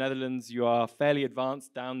 because in the Netherlands you are fairly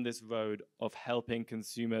advanced down this road of helping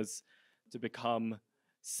consumers to become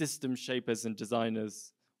system shapers and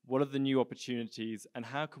designers. What are the new opportunities, and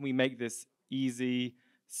how can we make this easy,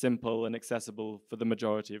 simple, and accessible for the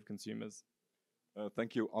majority of consumers?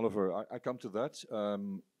 Thank you, Oliver. I come to that.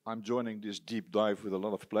 I'm joining this deep dive with a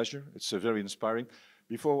lot of pleasure. It's very inspiring.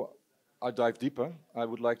 Before I dive deeper, I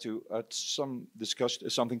would like to add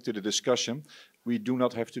something to the discussion. We do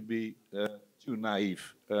not have to be too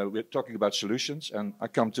naive. We're talking about solutions, and I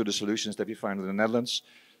come to the solutions that we find in the Netherlands.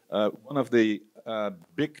 One of the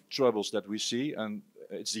big troubles that we see, and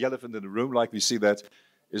it's the elephant in the room, like we see that,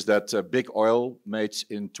 is that big oil made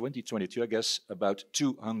in 2022, I guess, about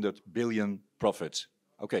 200 billion profit.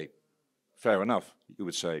 Okay, fair enough, you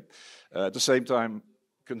would say. At the same time,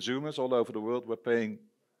 consumers all over the world were paying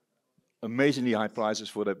amazingly high prices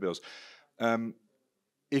for their bills.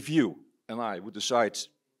 If you and I would decide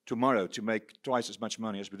tomorrow to make twice as much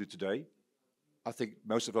money as we do today, I think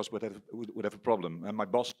most of us would have a problem. And my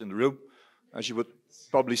boss in the room, as you would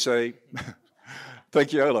probably say,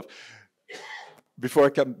 thank you, Olaf. Before I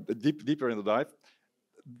come deeper in the dive,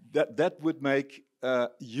 that would make a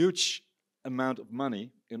huge amount of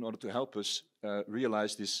money in order to help us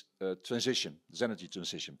realize this transition, this energy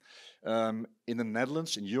transition. In the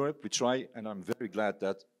Netherlands, in Europe, we try, and I'm very glad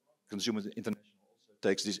that Consumers International also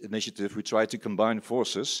takes this initiative, we try to combine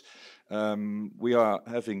forces. We are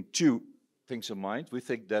having two things in mind. We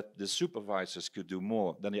think that the supervisors could do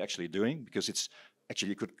more than they're actually doing, because it's actually,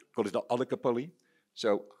 you could call it the oligopoly.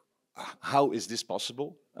 So how is this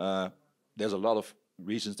possible? There's a lot of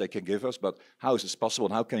reasons they can give us, but how is this possible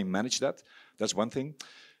and how can we manage that? That's one thing.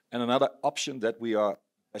 And another option that we are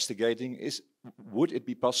investigating is, would it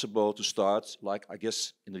be possible to start, like I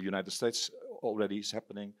guess in the United States already is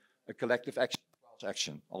happening, a collective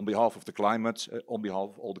action on behalf of the climate, on behalf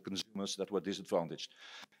of all the consumers that were disadvantaged.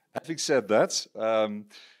 Having said that,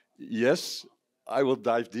 yes, I will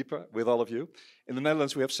dive deeper with all of you. In the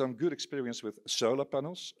Netherlands, we have some good experience with solar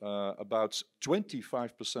panels. About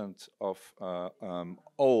 25% of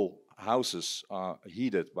all houses are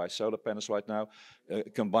heated by solar panels right now,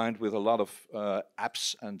 combined with a lot of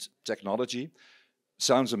apps and technology.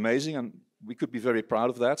 Sounds amazing, and we could be very proud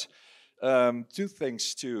of that. Two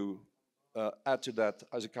things to add to that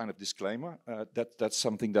as a kind of disclaimer. That's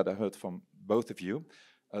something that I heard from both of you.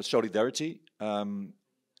 Solidarity.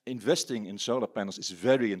 Investing in solar panels is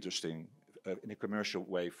very interesting in a commercial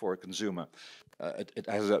way for a consumer. It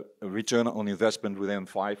has a return on investment within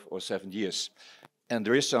 5 or 7 years. And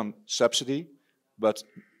there is some subsidy, but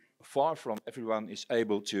far from everyone is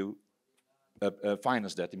able to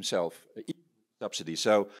finance that himself, subsidy.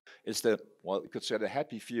 So it's the, well, you could say the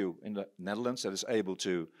happy few in the Netherlands that is able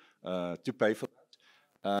to pay for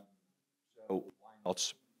that. So why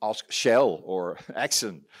not ask Shell or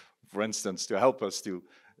Exxon, for instance, to help us to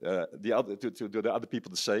do the other people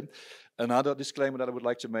the same. Another disclaimer that I would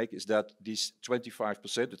like to make is that these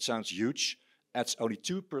 25%, it sounds huge, adds only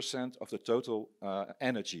 2% of the total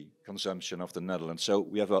energy consumption of the Netherlands. So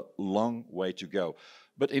we have a long way to go.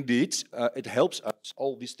 But indeed, it helps us,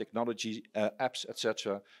 all these technology, apps,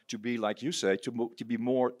 etc., to be, like you say, to be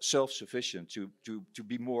more self-sufficient, to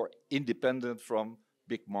be more independent from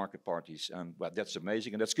big market parties. And well, that's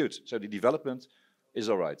amazing and that's good. So the development is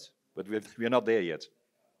all right, but we are not there yet.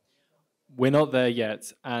 We're not there yet,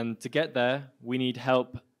 and to get there, we need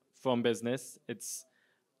help from business. It's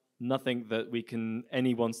nothing that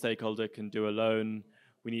any one stakeholder can do alone.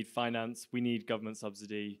 We need finance, we need government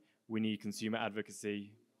subsidy, we need consumer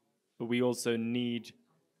advocacy, but we also need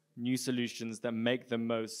new solutions that make the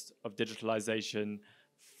most of digitalization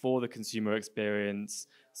for the consumer experience,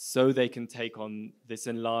 so they can take on this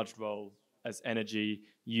enlarged role as energy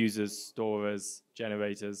users, storers,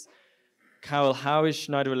 generators. Carol, how is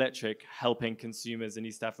Schneider Electric helping consumers in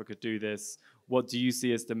East Africa do this? What do you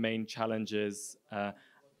see as the main challenges,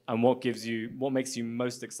 and what makes you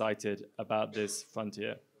most excited about this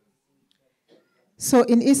frontier? So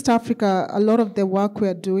in East Africa, a lot of the work we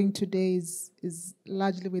are doing today is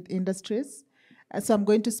largely with industries. So I'm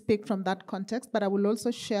going to speak from that context, but I will also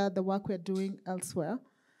share the work we are doing elsewhere.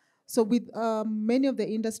 So with many of the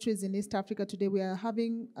industries in East Africa today, we are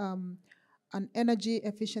having an energy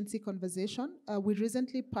efficiency conversation. We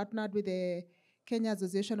recently partnered with the Kenya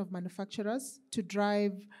Association of Manufacturers to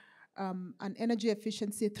drive an energy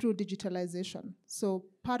efficiency through digitalization. So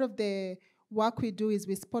part of the work we do is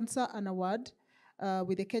we sponsor an award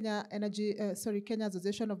with the Kenya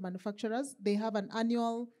Association of Manufacturers. They have an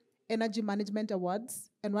annual Energy Management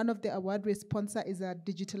Awards, and one of the award we sponsor is a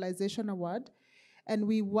digitalization award. And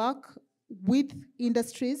we work with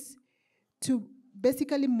industries to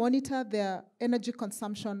basically monitor their energy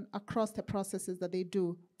consumption across the processes that they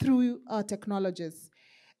do through our technologies.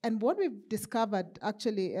 And what we've discovered,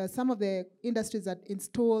 actually, some of the industries that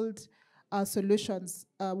installed our solutions,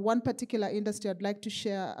 one particular industry I'd like to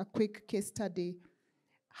share a quick case study,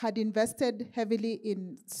 had invested heavily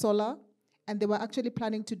in solar, and they were actually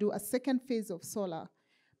planning to do a second phase of solar.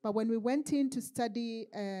 But when we went in to study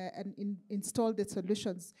and install the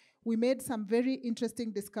solutions, we made some very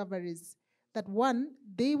interesting discoveries. That one,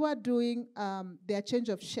 they were doing their change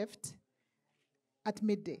of shift at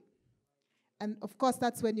midday. And of course,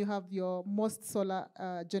 that's when you have your most solar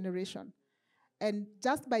generation. And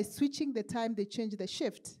just by switching the time they changed the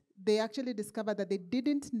shift, they actually discovered that they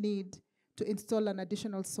didn't need to install an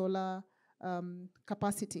additional solar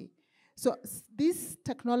capacity. So these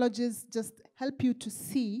technologies just help you to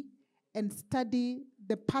see and study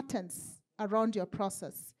the patterns around your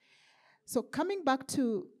process. So coming back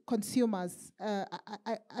to consumers,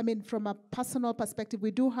 I mean, from a personal perspective,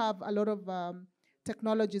 we do have a lot of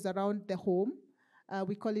technologies around the home.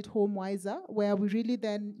 We call it HomeWiser, where we really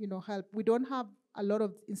then, help. We don't have a lot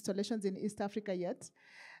of installations in East Africa yet,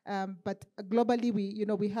 but globally,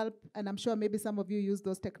 we help, and I'm sure maybe some of you use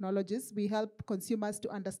those technologies. We help consumers to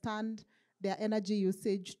understand their energy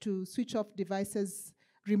usage, to switch off devices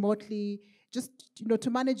remotely, just to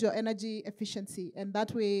manage your energy efficiency, and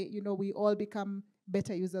that way, we all become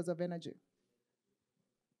better users of energy.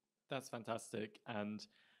 That's fantastic, and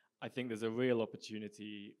I think there's a real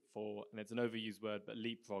opportunity for, and it's an overused word, but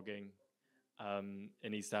leapfrogging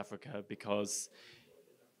in East Africa, because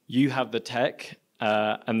you have the tech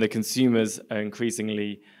and the consumers are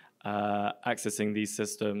increasingly accessing these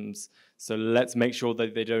systems. So let's make sure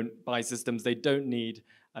that they don't buy systems they don't need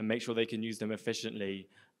and make sure they can use them efficiently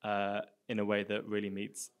in a way that really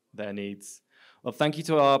meets their needs. Well, thank you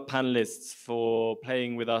to our panelists for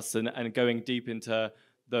playing with us and going deep into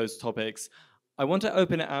those topics. I want to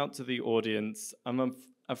open it out to the audience. I'm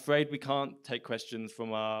afraid we can't take questions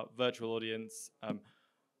from our virtual audience,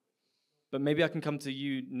 but maybe I can come to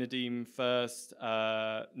you, Nadeem, first.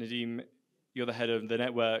 Nadeem, you're the head of the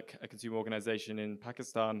Network, a consumer organization in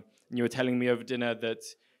Pakistan, and you were telling me over dinner that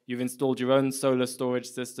you've installed your own solar storage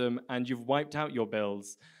system and you've wiped out your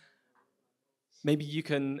bills. Maybe you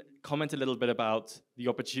can comment a little bit about the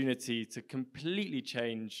opportunity to completely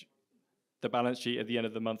change the balance sheet at the end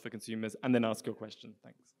of the month for consumers, and then ask your question.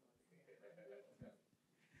 Thanks.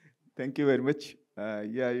 Thank you very much.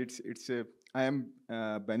 I am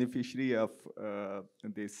a beneficiary of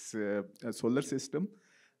this solar system.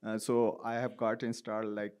 So I have got installed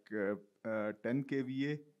like 10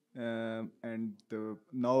 kVA, and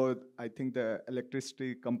now I think the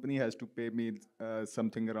electricity company has to pay me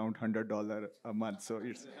something around $100 a month. So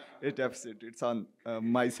it's deficit. It's on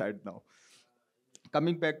my side now.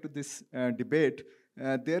 Coming back to this debate,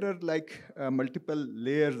 there are like multiple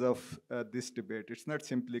layers of this debate. It's not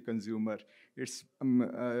simply consumer. It's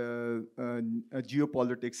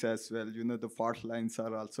geopolitics as well. The fault lines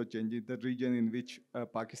are also changing. The region in which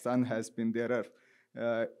Pakistan has been, there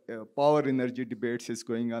are power energy debates is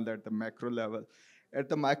going on at the macro level. At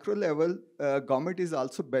the micro level, government is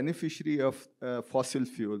also beneficiary of fossil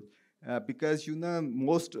fuel. Because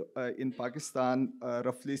most in Pakistan,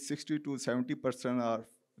 roughly 60 to 70% of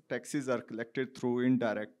taxes are collected through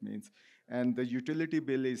indirect means, and the utility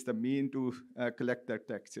bill is the mean to collect the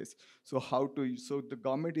taxes. So the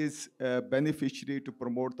government is a beneficiary to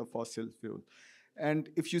promote the fossil fuel. And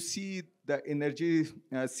if you see the energy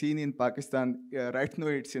scene in Pakistan, right now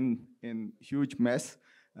it's in huge mess.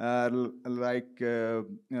 We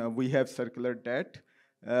have circular debt.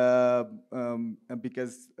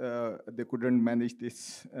 Because they couldn't manage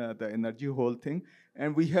the energy whole thing.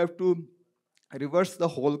 And we have to reverse the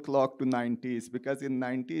whole clock to 90s, because in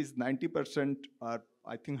 90s, 90% or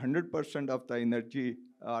I think 100% of the energy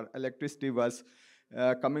or electricity was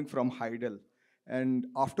coming from hydel. And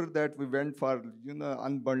after that, we went for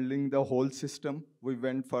unbundling the whole system. We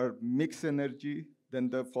went for mixed energy, then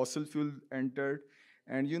the fossil fuel entered.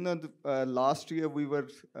 And last year we were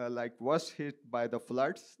was hit by the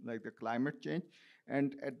floods, like the climate change.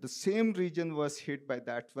 And at the same region was hit by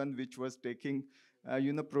that one, which was taking,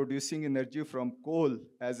 producing energy from coal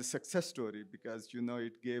as a success story, because,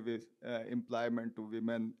 it gave employment to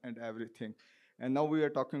women and everything. And now we are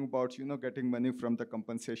talking about, getting money from the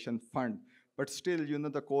compensation fund. But still,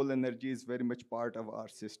 the coal energy is very much part of our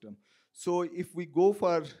system. So if we go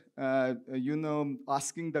for,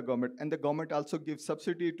 asking the government, and the government also gives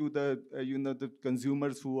subsidy to the, the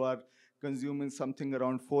consumers who are consuming something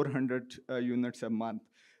around 400 units a month.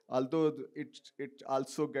 Although it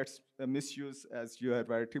also gets misused, as you have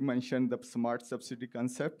rightly mentioned, the smart subsidy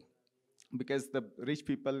concept, because the rich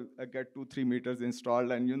people get 2-3 meters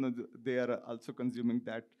installed, and they are also consuming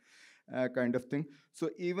that kind of thing. So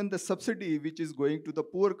even the subsidy which is going to the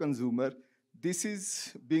poor consumer, this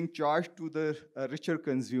is being charged to the richer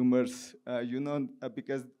consumers,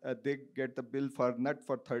 because they get the bill for not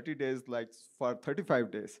for 30 days, like for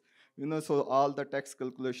 35 days. So all the tax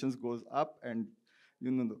calculations goes up, and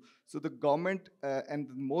so the government, and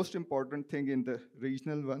the most important thing in the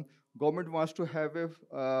regional one, government wants to have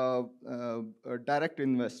a direct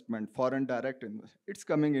investment, foreign direct investment. It's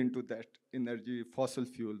coming into that energy, fossil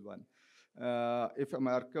fuel one. If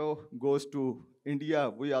America goes to India,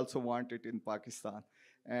 we also want it in Pakistan.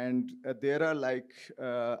 And there are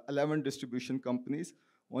 11 distribution companies.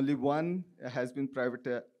 Only one has been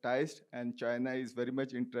privatized, and China is very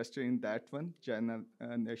much interested in that one, China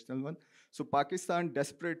national one. So Pakistan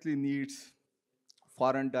desperately needs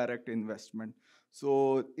foreign direct investment.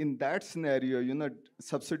 So in that scenario,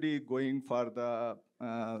 subsidy going for the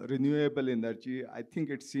renewable energy, I think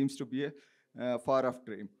it seems to be a far-off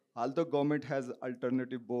dream. Although government has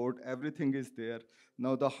alternative board, everything is there.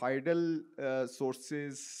 Now the hydel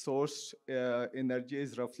sourced energy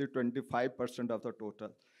is roughly 25% of the total.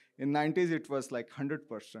 In 90s, it was like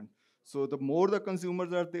 100%. So the more the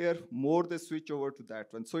consumers are there, more they switch over to that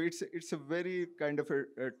one. So it's a very kind of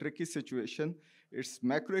a tricky situation. It's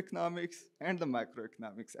macroeconomics and the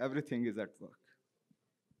macroeconomics. Everything is at work.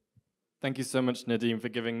 Thank you so much, Nadeem, for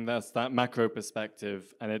giving us that macro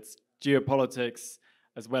perspective. And it's geopolitics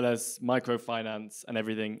as well as microfinance and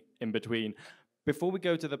everything in between. Before we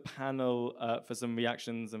go to the panel for some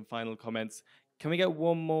reactions and final comments, can we get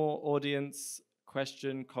one more audience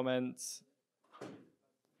question, comment?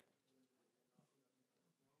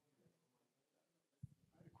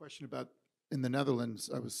 Question about in the Netherlands.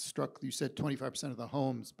 I was struck, you said 25% of the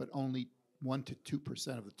homes, but only 1 to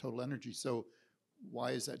 2% of the total energy. So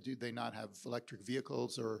why is that? Do they not have electric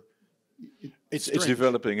vehicles or? It's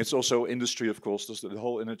developing. It's also industry, of course. There's the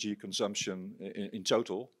whole energy consumption in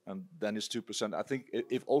total, and then it's 2%. I think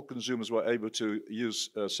if all consumers were able to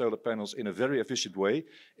use solar panels in a very efficient way,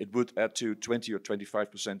 it would add to 20 or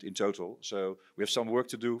 25% in total. So we have some work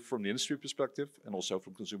to do from the industry perspective and also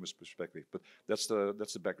from consumers' perspective. But that's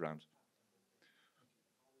the background.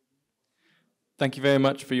 Thank you very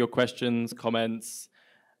much for your questions, comments.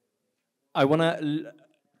 I want to...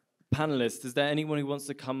 Panelists, is there anyone who wants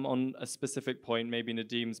to come on a specific point, maybe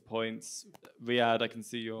Nadeem's points? Riyadh, I can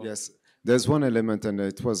see your... Yes, there's one element, and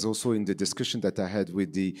it was also in the discussion that I had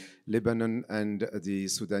with the Lebanon and the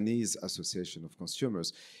Sudanese Association of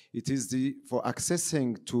Consumers. It is for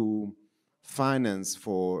accessing to finance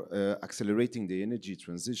for accelerating the energy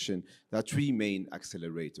transition, there are three main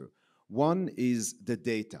accelerators. One is the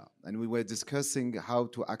data, and we were discussing how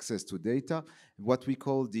to access to data, what we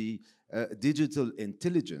call the digital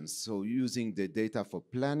intelligence, so using the data for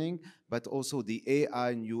planning, but also the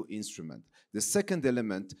AI new instrument. The second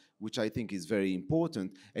element, which I think is very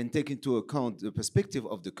important, and take into account the perspective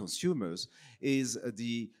of the consumers, is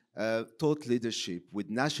the thought leadership with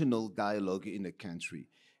national dialogue in a country.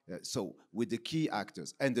 So with the key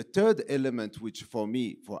actors. And the third element, which for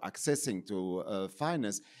me, for accessing to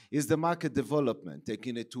finance, is the market development,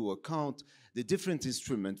 taking into account the different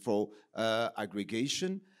instruments for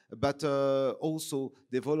aggregation, but also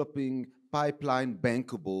developing pipeline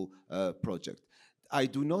bankable project. I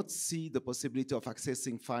do not see the possibility of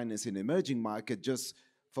accessing finance in emerging market just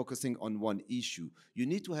focusing on one issue. You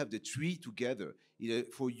need to have the three together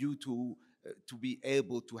for you to be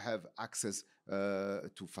able to have access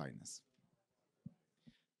to finance.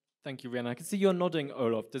 Thank you, Rian. I can see you're nodding,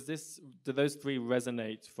 Olaf. Do those three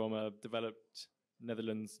resonate from a developed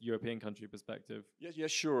Netherlands, European country perspective?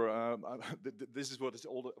 Yes, sure. This is what it's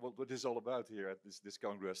all about here at this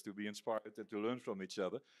Congress, to be inspired and to learn from each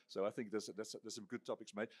other. So I think there's some good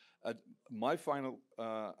topics made. My final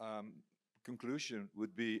conclusion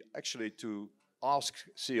would be actually to ask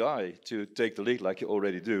CI to take the lead like you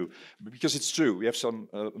already do, because it's true. We have some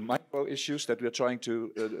micro issues that we are trying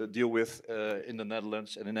to deal with in the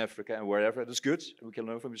Netherlands and in Africa and wherever. That's good. We can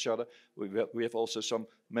learn from each other. We have also some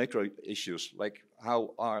macro issues, like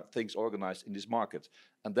how are things organized in this market?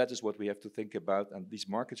 And that is what we have to think about. And these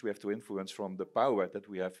markets we have to influence from the power that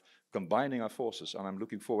we have, combining our forces. And I'm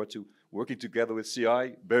looking forward to working together with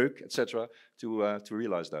CI, Beuk, etc., to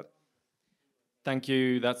realize that. Thank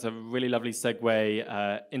you. That's a really lovely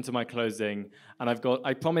segue into my closing. And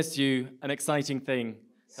I promised you an exciting thing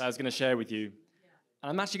that I was going to share with you. And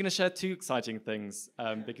I'm actually going to share two exciting things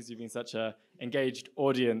because you've been such an engaged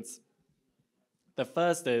audience. The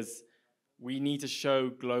first is we need to show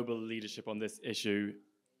global leadership on this issue.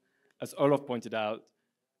 As Olaf pointed out,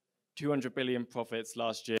 200 billion profits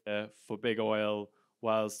last year for big oil,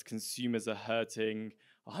 whilst consumers are hurting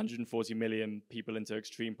 140 million people into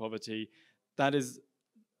extreme poverty. That is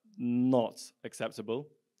not acceptable.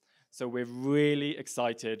 So we're really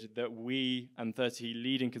excited that we and 30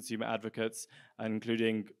 leading consumer advocates,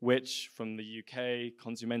 including Which from the UK,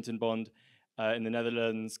 Consumentenbond in the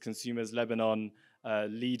Netherlands, Consumers Lebanon,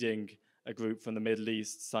 leading a group from the Middle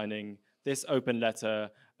East, signing this open letter,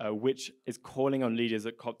 which is calling on leaders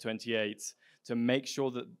at COP28 to make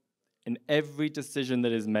sure that in every decision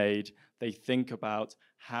that is made, they think about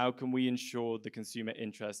how can we ensure the consumer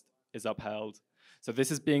interest is upheld. So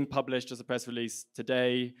this is being published as a press release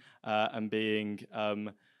today and being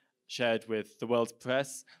shared with the world's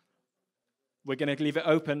press. we're going to leave it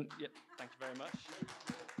open. Yeah, thank you very much.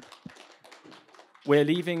 We're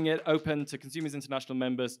leaving it open to Consumers International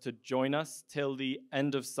members to join us till the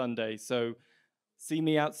end of Sunday. So see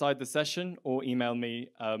me outside the session or email me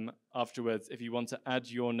afterwards if you want to add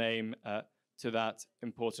your name to that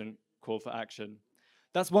important call for action.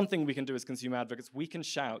 That's one thing we can do as consumer advocates. We can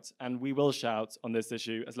shout, and we will shout on this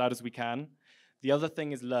issue as loud as we can. The other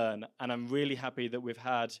thing is learn, and I'm really happy that we've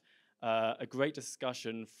had a great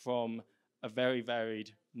discussion from a very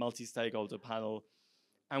varied multi-stakeholder panel,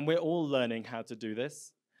 and we're all learning how to do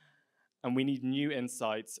this, and we need new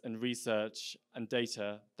insights and research and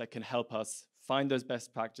data that can help us find those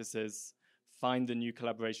best practices, find the new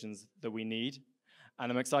collaborations that we need.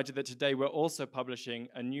 And I'm excited that today we're also publishing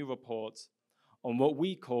a new report on what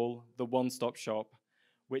we call the one-stop shop,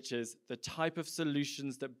 which is the type of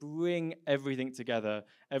solutions that bring everything together,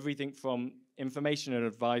 everything from information and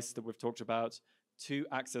advice that we've talked about, to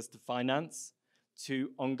access to finance, to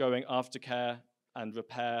ongoing aftercare and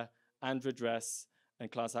repair and redress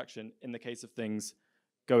and class action in the case of things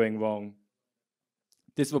going wrong.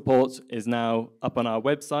 This report is now up on our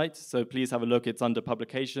website, so please have a look. It's under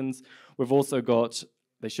publications. We've also got,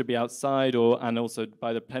 they should be outside and also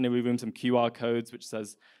by the plenary room, some QR codes which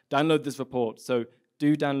says, download this report. So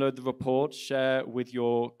do download the report, share with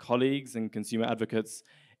your colleagues and consumer advocates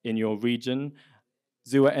in your region.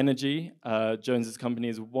 Zua Energy, Jones's company,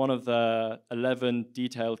 is one of the 11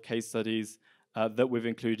 detailed case studies that we've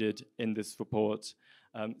included in this report.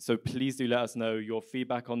 So please do let us know your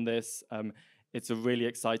feedback on this. It's a really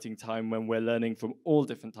exciting time when we're learning from all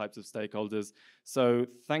different types of stakeholders. So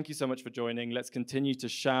thank you so much for joining. Let's continue to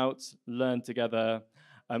shout, learn together.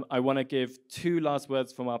 I want to give two last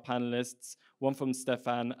words from our panelists, one from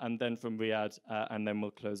Stefan and then from Riyadh, and then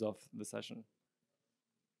we'll close off the session.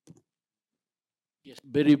 Yes,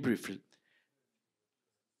 very briefly.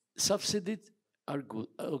 Subsidies are good,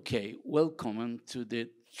 okay, welcome to the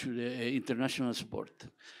international support,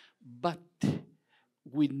 but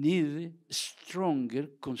we need stronger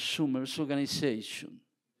consumers organization.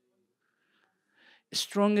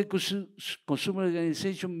 Stronger consumer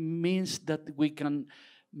organization means that we can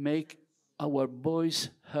make our voice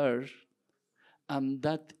heard, and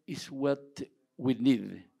that is what we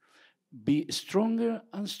need. Be stronger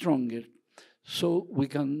and stronger, so we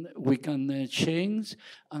can change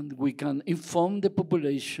and we can inform the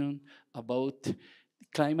population about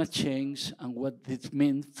climate change and what it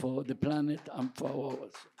means for the planet and for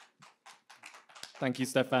ours. Thank you,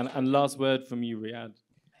 Stefan. And last word from you, Riyadh.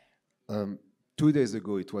 2 days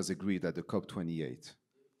ago, it was agreed at the COP28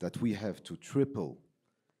 that we have to triple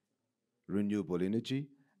renewable energy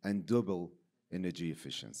and double energy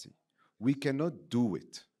efficiency. We cannot do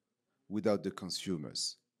it without the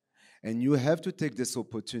consumers. And you have to take this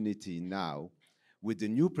opportunity now with the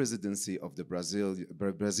new presidency of the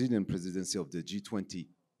Brazilian presidency of the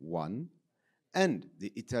G21 and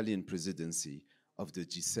the Italian presidency of the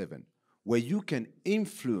G7, where you can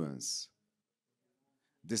influence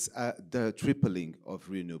this, the tripling of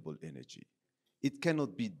renewable energy. It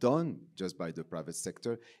cannot be done just by the private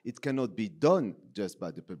sector. It cannot be done just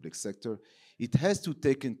by the public sector. It has to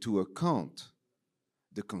take into account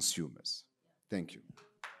the consumers. Thank you.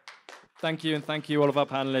 Thank you, and thank you all of our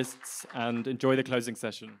panelists, and enjoy the closing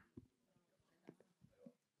session.